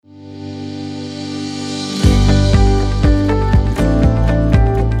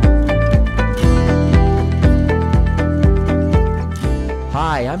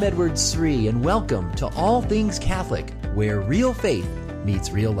I'm Edward Sri, and welcome to All Things Catholic, where real faith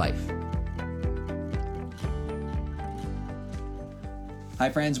meets real life. Hi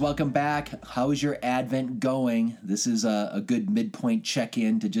friends, welcome back. How is your Advent going? This is a good midpoint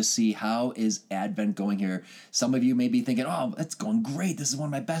check-in to just see how is Advent going here. Some of you may be thinking, oh, it's going great. This is one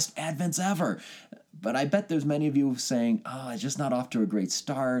of my best Advents ever. But I bet there's many of you saying, oh, it's just not off to a great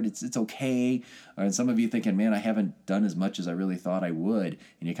start. It's okay. And some of you thinking, man, I haven't done as much as I really thought I would.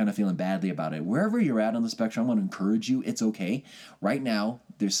 And you're kind of feeling badly about it. Wherever you're at on the spectrum, I want to encourage you. It's okay. Right now,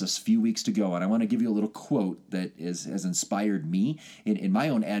 there's just a few weeks to go. And I want to give you a little quote that has inspired me in my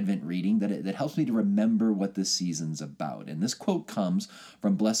own Advent reading that helps me to remember what this season's about. And this quote comes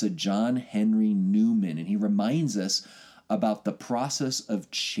from Blessed John Henry Newman. And he reminds us about the process of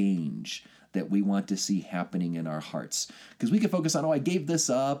change that we want to see happening in our hearts. Because we can focus on, I gave this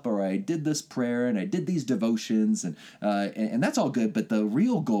up, or I did this prayer, and I did these devotions, and that's all good, but the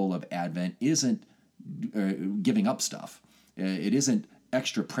real goal of Advent isn't giving up stuff. It isn't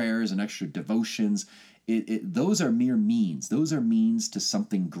extra prayers and extra devotions. Those are mere means. Those are means to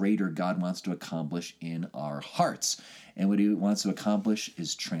something greater God wants to accomplish in our hearts. And what he wants to accomplish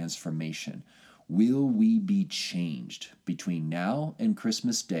is transformation. Will we be changed between now and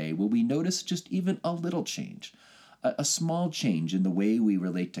Christmas Day? Will we notice just even a little change? A small change in the way we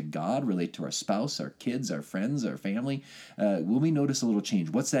relate to God, relate to our spouse, our kids, our friends, our family? Will we notice a little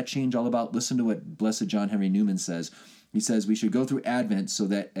change? What's that change all about? Listen to what Blessed John Henry Newman says. He says, we should go through Advent so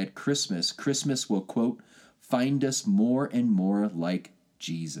that at Christmas will, quote, find us more and more like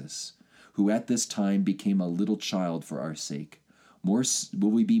Jesus, who at this time became a little child for our sake.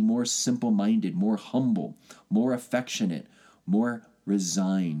 Will we be more simple-minded, more humble, more affectionate, more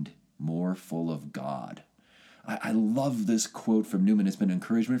resigned, more full of God? I love this quote from Newman. It's been an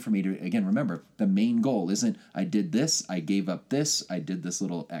encouragement for me to, again, remember, the main goal isn't I did this, I gave up this, I did this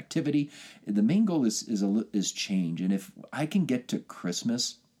little activity. The main goal is change. And if I can get to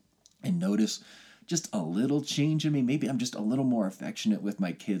Christmas and notice just a little change in me, maybe I'm just a little more affectionate with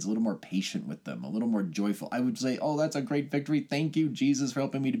my kids, a little more patient with them, a little more joyful, I would say, oh, that's a great victory. Thank you, Jesus, for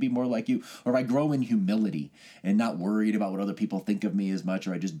helping me to be more like you. Or I grow in humility and not worried about what other people think of me as much,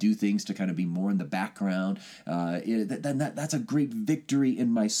 or I just do things to kind of be more in the background. Then that's a great victory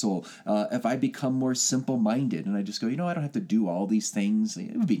in my soul. If I become more simple-minded and I just go, I don't have to do all these things.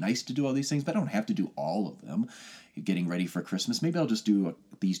 It would be nice to do all these things, but I don't have to do all of them. Getting ready for Christmas, maybe I'll just do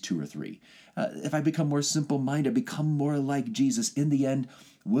these 2 or 3. If I become more simple-minded, become more like Jesus, in the end,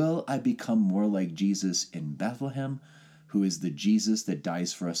 will I become more like Jesus in Bethlehem, who is the Jesus that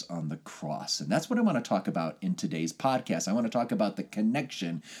dies for us on the cross? And that's what I want to talk about in today's podcast. I want to talk about the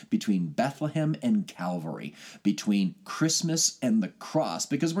connection between Bethlehem and Calvary, between Christmas and the cross,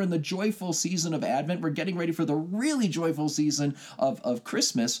 because we're in the joyful season of Advent. We're getting ready for the really joyful season of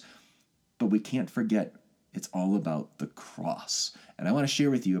Christmas, but we can't forget it's all about the cross. And I want to share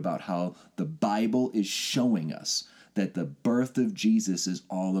with you about how the Bible is showing us that the birth of Jesus is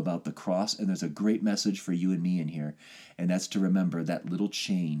all about the cross. And there's a great message for you and me in here. And that's to remember that little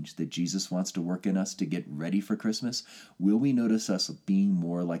change that Jesus wants to work in us to get ready for Christmas. Will we notice us being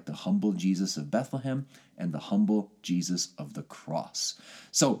more like the humble Jesus of Bethlehem and the humble Jesus of the cross?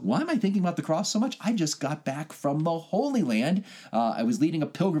 So why am I thinking about the cross so much? I just got back from the Holy Land. I was leading a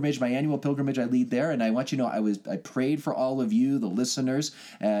pilgrimage, my annual pilgrimage I lead there. And I want you to know I prayed for all of you, the listeners,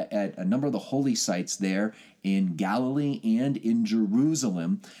 at a number of the holy sites there in Galilee and in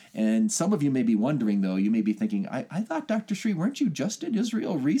Jerusalem. And some of you may be wondering, though, you may be thinking, I thought, Dr. Sri, weren't you just in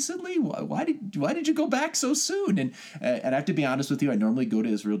Israel recently? Why did you go back so soon? And I have to be honest with you, I normally go to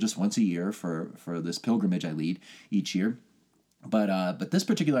Israel just once a year for this pilgrimage I lead each year. But this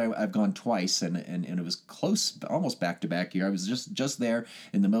particular, I've gone twice, and it was close, almost back-to-back year. I was just there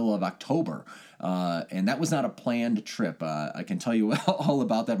in the middle of October, and that was not a planned trip. I can tell you all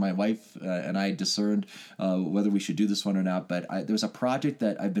about that. My wife and I discerned whether we should do this one or not, but there's a project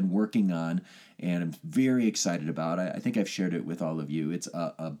that I've been working on, and I'm very excited about. I think I've shared it with all of you. It's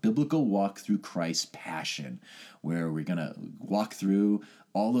a biblical walk through Christ's passion, where we're going to walk through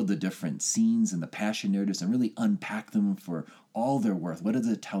all of the different scenes and the passion narratives and really unpack them for all their worth. What does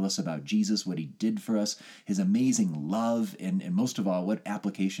it tell us about Jesus, what he did for us, his amazing love, and most of all, what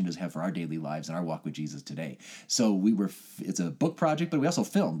application does it have for our daily lives and our walk with Jesus today? So it's a book project, but we also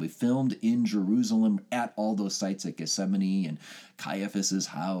filmed. We filmed in Jerusalem at all those sites at Gethsemane and Caiaphas's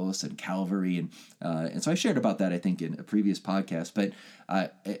house and Calvary. And so I shared about that, I think, in a previous podcast. But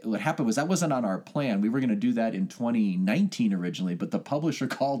what happened was that wasn't on our plan. We were going to do that in 2019 originally, but the publisher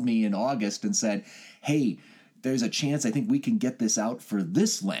called me in August and said, hey, there's a chance I think we can get this out for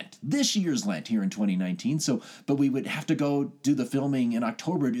this year's Lent here in 2019. So, but we would have to go do the filming in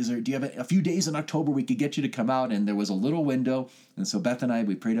October. Do you have a few days in October we could get you to come out? And there was a little window, and so Beth and I,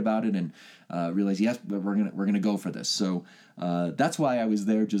 we prayed about it and realized, yes, we're gonna go for this. So that's why I was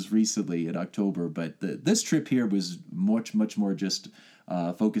there just recently in October. But this trip here was much more just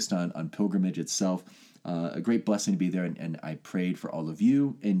focused on pilgrimage itself. A great blessing to be there, and I prayed for all of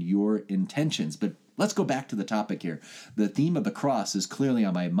you and your intentions. But let's go back to the topic here. The theme of the cross is clearly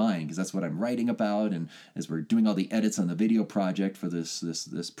on my mind because that's what I'm writing about, and as we're doing all the edits on the video project for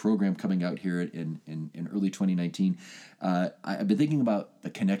this program coming out here in early 2019, I've been thinking about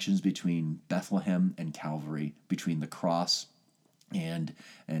the connections between Bethlehem and Calvary, between the cross and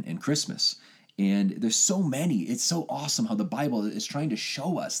Christmas. And there's so many. It's so awesome how the Bible is trying to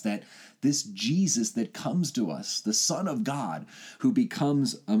show us that this Jesus that comes to us, the Son of God, who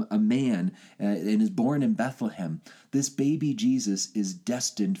becomes a man and is born in Bethlehem, this baby Jesus is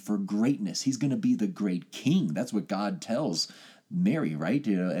destined for greatness. He's going to be the great king. That's what God tells Mary, right?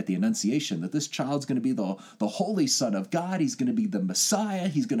 At the Annunciation, that this child's going to be the Holy Son of God. He's going to be the Messiah.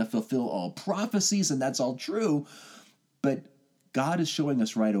 He's going to fulfill all prophecies, and that's all true. But God is showing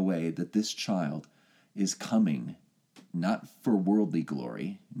us right away that this child is coming not for worldly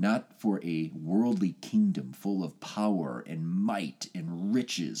glory, not for a worldly kingdom full of power and might and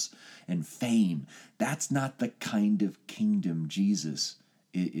riches and fame. That's not the kind of kingdom Jesus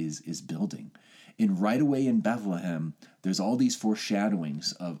is building. And right away in Bethlehem, there's all these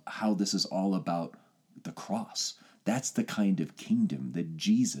foreshadowings of how this is all about the cross. That's the kind of kingdom that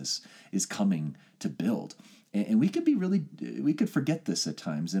Jesus is coming to build. And we could forget this at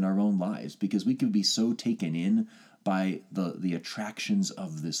times in our own lives because we could be so taken in by the attractions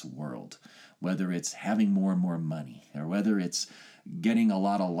of this world, whether it's having more and more money or whether it's getting a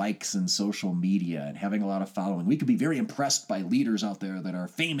lot of likes in social media and having a lot of following. We could be very impressed by leaders out there that are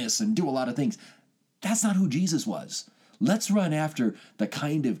famous and do a lot of things. That's not who Jesus was. Let's run after the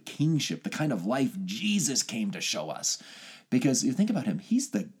kind of kingship, the kind of life Jesus came to show us. Because you think about him,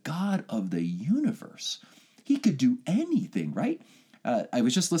 he's the God of the universe. He could do anything, right? I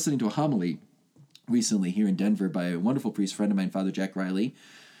was just listening to a homily recently here in Denver by a wonderful priest friend of mine, Father Jack Riley,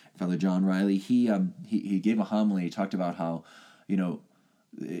 Father John Riley. He gave a homily. He talked about how,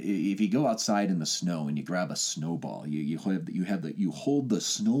 if you go outside in the snow and you grab a snowball, you hold the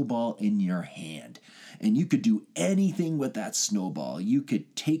snowball in your hand, and you could do anything with that snowball. You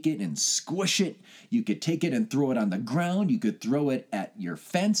could take it and squish it. You could take it and throw it on the ground. You could throw it at your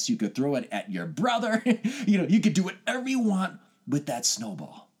fence. You could throw it at your brother. You could do whatever you want with that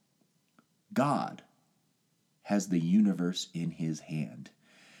snowball. God has the universe in his hand,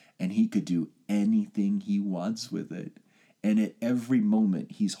 and he could do anything he wants with it. And at every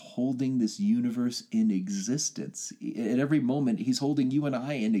moment, he's holding this universe in existence. At every moment, he's holding you and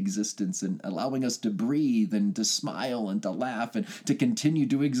I in existence and allowing us to breathe and to smile and to laugh and to continue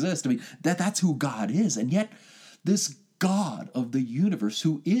to exist. I mean, that's who God is. And yet, this God of the universe,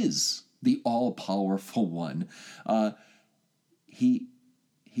 who is the all-powerful one,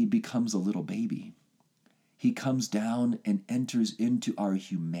 he becomes a little baby. He comes down and enters into our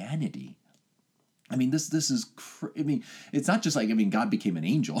humanity. I mean, this is, it's not just like, God became an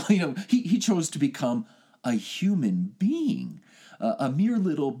angel. He chose to become a human being, a mere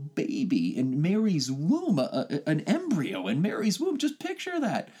little baby in Mary's womb, an embryo in Mary's womb. Just picture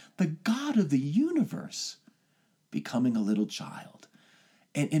that. The God of the universe becoming a little child.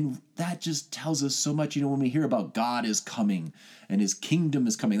 And that just tells us so much, when we hear about God is coming and his kingdom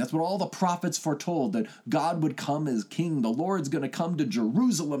is coming. That's what all the prophets foretold, that God would come as king. The Lord's going to come to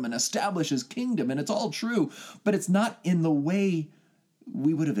Jerusalem and establish his kingdom. And it's all true, but it's not in the way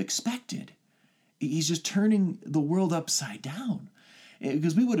we would have expected. He's just turning the world upside down.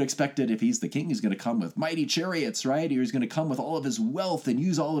 Because we would have expected if he's the king, he's going to come with mighty chariots, right? Or he's going to come with all of his wealth and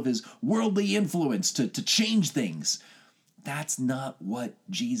use all of his worldly influence to change things. That's not what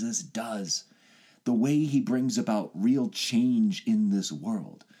Jesus does. The way he brings about real change in this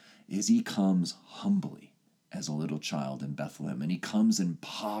world is he comes humbly as a little child in Bethlehem, and he comes in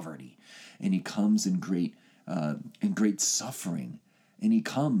poverty, and he comes in great suffering, and he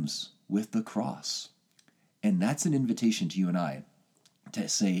comes with the cross. And that's an invitation to you and I to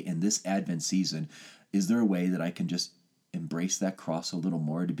say in this Advent season, is there a way that I can just embrace that cross a little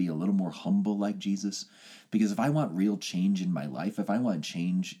more, to be a little more humble like Jesus? Because if I want real change in my life, if I want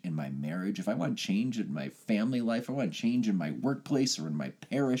change in my marriage, if I want change in my family life, if I want change in my workplace or in my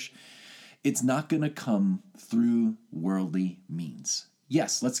parish, it's not going to come through worldly means.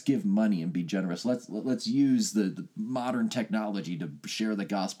 Yes, let's give money and be generous. Let's use the modern technology to share the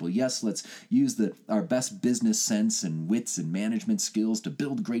gospel. Yes, let's use our best business sense and wits and management skills to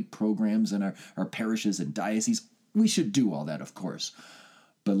build great programs in our parishes and dioceses. We should do all that, of course.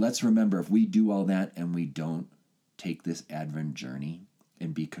 But let's remember, if we do all that and we don't take this Advent journey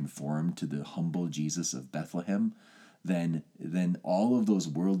and be conformed to the humble Jesus of Bethlehem, then all of those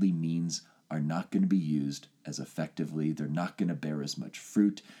worldly means are not going to be used as effectively. They're not going to bear as much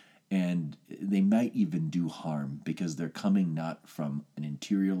fruit, and they might even do harm because they're coming not from an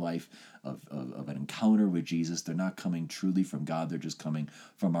interior life of an encounter with Jesus. They're not coming truly from God. They're just coming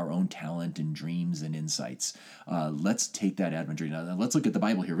from our own talent and dreams and insights. Let's take that Advent journey. Now, let's look at the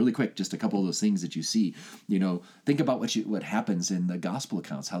Bible here really quick, just a couple of those things that you see. Think about what happens in the gospel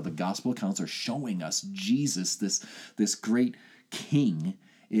accounts, how the gospel accounts are showing us Jesus, this great king,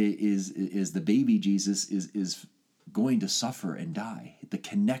 is the baby Jesus is going to suffer and die. The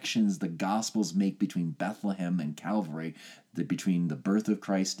connections the Gospels make between Bethlehem and Calvary, between the birth of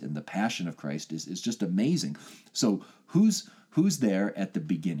Christ and the passion of Christ, is just amazing. So who's there at the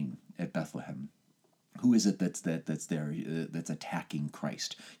beginning at Bethlehem? Who is it that's there that's attacking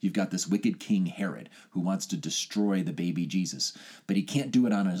Christ? You've got this wicked king Herod who wants to destroy the baby Jesus, but he can't do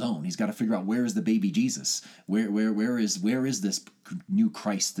it on his own. He's got to figure out, where is the baby Jesus? Where is this new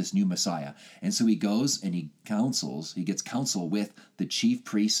Christ, this new Messiah? And so he goes and he gets counsel with the chief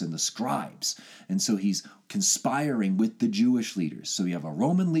priests and the scribes. And so he's conspiring with the Jewish leaders. So you have a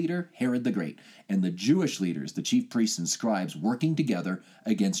Roman leader, Herod the Great, and the Jewish leaders, the chief priests and scribes, working together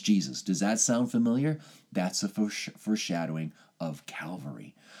against Jesus. Does that sound familiar? That's a foreshadowing of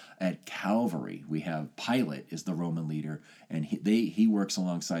Calvary. At Calvary, we have Pilate is the Roman leader, and he works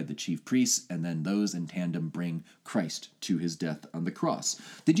alongside the chief priests, and then those in tandem bring Christ to his death on the cross.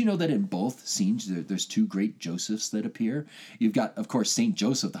 Did you know that in both scenes there's two great Josephs that appear? You've got, of course, Saint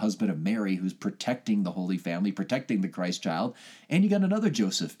Joseph, the husband of Mary, who's protecting the Holy Family, protecting the Christ child, and you got another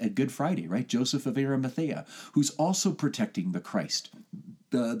Joseph at Good Friday, right? Joseph of Arimathea, who's also protecting the Christ.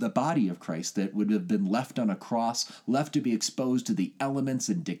 The body of Christ that would have been left on a cross, left to be exposed to the elements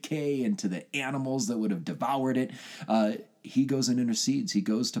and decay and to the animals that would have devoured it. He goes and intercedes. He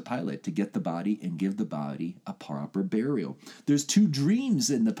goes to Pilate to get the body and give the body a proper burial. There's two dreams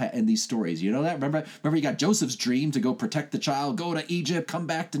in these stories. You know that? Remember you got Joseph's dream to go protect the child, go to Egypt, come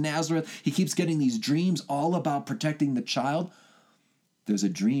back to Nazareth. He keeps getting these dreams all about protecting the child. There's a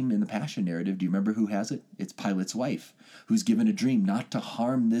dream in the Passion narrative. Do you remember who has it? It's Pilate's wife, who's given a dream not to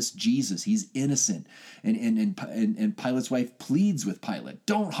harm this Jesus. He's innocent. And Pilate's wife pleads with Pilate,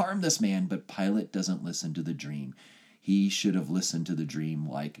 don't harm this man. But Pilate doesn't listen to the dream. He should have listened to the dream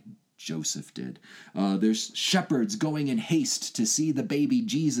like Joseph did. There's shepherds going in haste to see the baby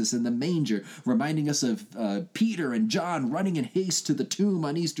Jesus in the manger, reminding us of Peter and John running in haste to the tomb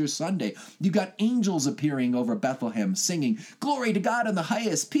on Easter Sunday. You've got angels appearing over Bethlehem singing, "Glory to God in the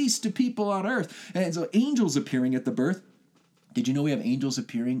highest, peace to people on earth." And so angels appearing at the birth. Did you know we have angels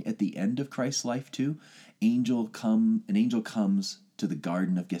appearing at the end of Christ's life too? An angel comes to the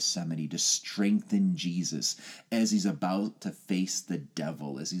Garden of Gethsemane to strengthen Jesus as he's about to face the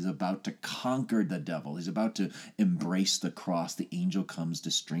devil, as he's about to conquer the devil, he's about to embrace the cross. The angel comes to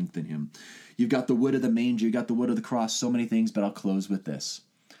strengthen him. You've got the wood of the manger, you've got the wood of the cross, so many things, but I'll close with this.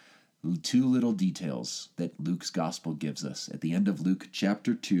 Two little details that Luke's gospel gives us. At the end of Luke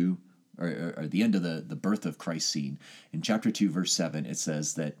chapter 2, or the end of the birth of Christ scene, in chapter 2, verse 7, it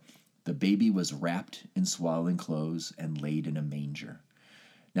says that the baby was wrapped in swaddling clothes and laid in a manger.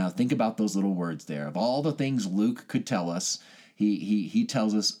 Now think about those little words there. Of all the things Luke could tell us, he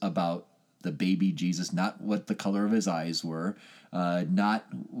tells us about the baby Jesus, not what the color of his eyes were, not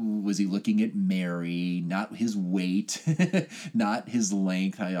was he looking at Mary, not his weight, not his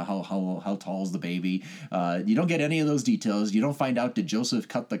length, how tall is the baby. You don't get any of those details. You don't find out, did Joseph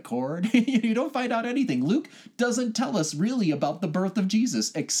cut the cord? You don't find out anything. Luke doesn't tell us really about the birth of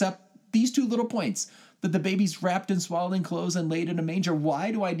Jesus, except these two little points, that the baby's wrapped in swaddling clothes and laid in a manger.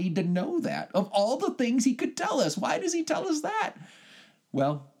 Why do I need to know that? Of all the things he could tell us, why does he tell us that?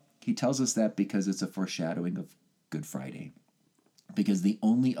 Well, he tells us that because it's a foreshadowing of Good Friday. Because the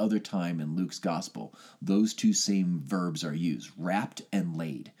only other time in Luke's gospel those two same verbs are used, wrapped and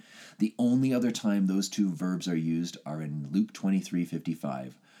laid. The only other time those two verbs are used are in Luke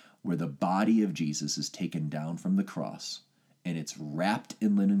 23:55, where the body of Jesus is taken down from the cross, and it's wrapped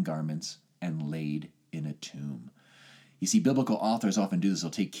in linen garments and laid in a tomb. You see, biblical authors often do this. They'll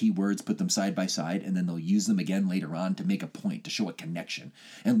take key words, put them side by side, and then they'll use them again later on to make a point, to show a connection.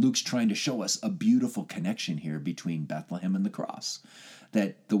 And Luke's trying to show us a beautiful connection here between Bethlehem and the cross.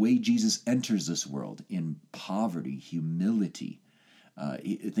 That the way Jesus enters this world in poverty, humility,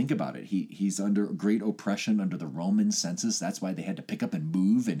 Think about it. He's under great oppression under the Roman census. That's why they had to pick up and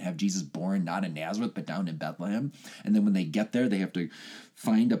move and have Jesus born not in Nazareth but down in Bethlehem. And then when they get there, they have to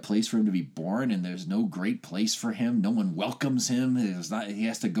find a place for him to be born, and there's no great place for him. No one welcomes him. He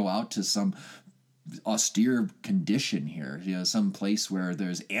has to go out to some austere condition here, some place where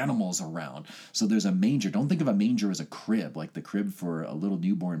there's animals around. So there's a manger. Don't think of a manger as a crib, like the crib for a little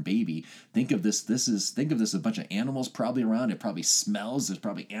newborn baby. Think of this as a bunch of animals probably around. It probably smells. There's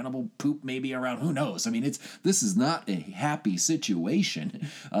probably animal poop maybe around. Who knows? I mean, this is not a happy situation.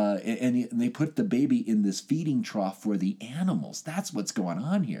 And they put the baby in this feeding trough for the animals. That's what's going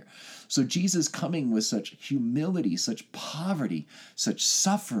on here. So Jesus coming with such humility, such poverty, such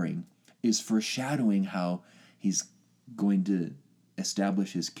suffering, is foreshadowing how he's going to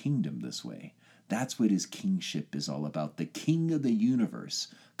establish his kingdom this way. That's what his kingship is all about. The King of the universe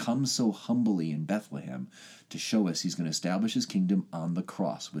comes so humbly in Bethlehem to show us he's going to establish his kingdom on the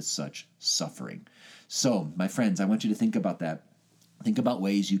cross with such suffering. So, my friends, I want you to think about that. Think about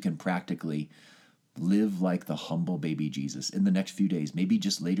ways you can practically live like the humble baby Jesus in the next few days. Maybe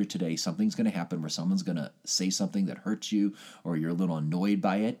just later today, something's going to happen where someone's going to say something that hurts you, or you're a little annoyed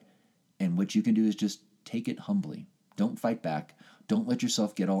by it. And what you can do is just take it humbly. Don't fight back. Don't let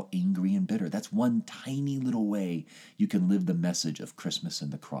yourself get all angry and bitter. That's one tiny little way you can live the message of Christmas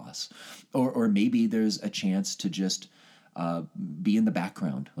and the cross. Or maybe there's a chance to just be in the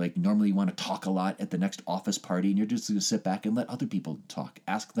background. Like normally you want to talk a lot at the next office party, and you're just going to sit back and let other people talk.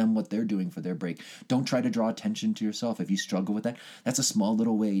 Ask them what they're doing for their break. Don't try to draw attention to yourself. If you struggle with that, that's a small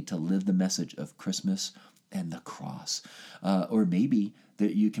little way to live the message of Christmas and the cross. Or maybe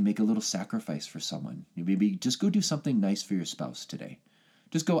that you can make a little sacrifice for someone. Maybe just go do something nice for your spouse today.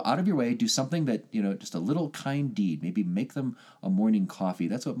 Just go out of your way, do something that, just a little kind deed. Maybe make them a morning coffee.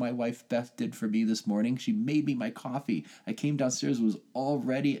 That's what my wife Beth did for me this morning. She made me my coffee. I came downstairs,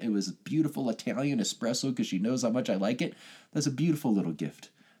 it was beautiful Italian espresso because she knows how much I like it. That's a beautiful little gift.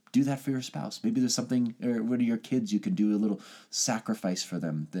 Do that for your spouse. Maybe there's something, or one of your kids, you can do a little sacrifice for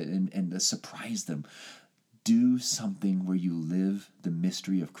them and surprise them. Do something where you live the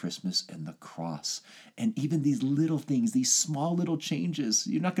mystery of Christmas and the cross. And even these little things, these small little changes,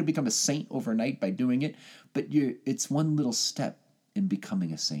 you're not going to become a saint overnight by doing it, but it's one little step in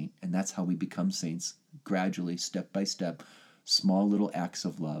becoming a saint. And that's how we become saints, gradually, step by step, small little acts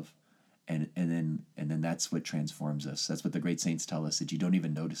of love. And then that's what transforms us. That's what the great saints tell us, that you don't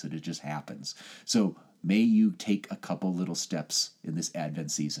even notice it. It just happens. So may you take a couple little steps in this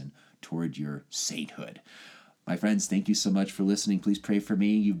Advent season toward your sainthood. My friends, thank you so much for listening. Please pray for me.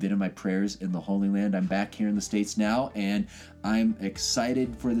 You've been in my prayers in the Holy Land. I'm back here in the States now, and I'm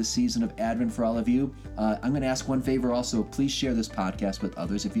excited for the season of Advent for all of you. I'm going to ask one favor also. Please share this podcast with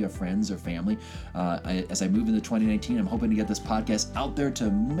others if you have friends or family. As I move into 2019, I'm hoping to get this podcast out there to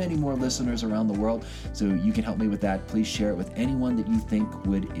many more listeners around the world, so you can help me with that. Please share it with anyone that you think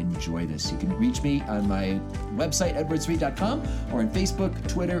would enjoy this. You can reach me on my website, edwardsreed.com, or on Facebook,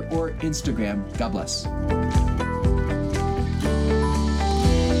 Twitter, or Instagram. God bless.